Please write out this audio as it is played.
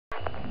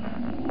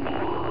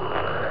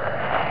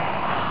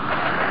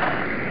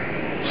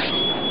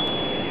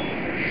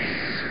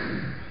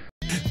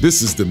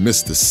This is the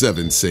Mr.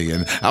 7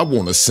 saying, I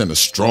want to send a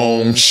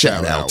strong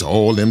shout out to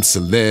all them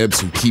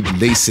celebs who keep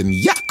lacing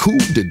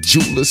Yakub Da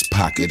Jeweler's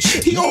pocket.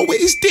 He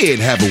always did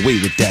have a way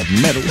with that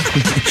metal.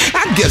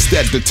 I guess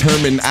that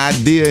determined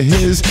idea of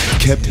his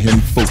kept him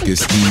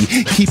focused.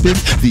 He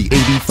keepeth the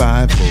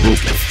 85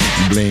 broken.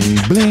 Bling,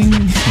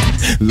 bling.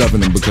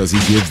 Loving him because he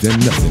gives them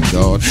nothing,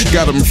 dawg.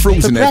 Got him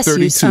frozen at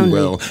 32.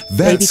 Well,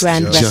 that's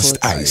Babygrande just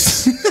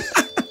Records.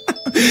 ice.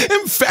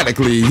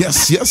 Emphatically,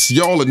 yes,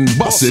 y'all and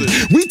bust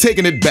it. We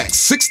taking it back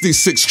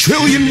 66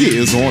 trillion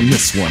years on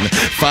this one.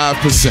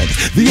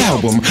 5%. The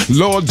album,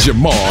 Lord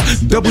Jamar,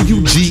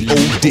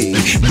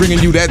 WGOD, bringing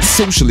you that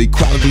social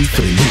equality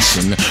for the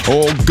nation.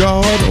 All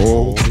God,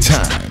 all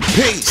time.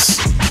 Peace.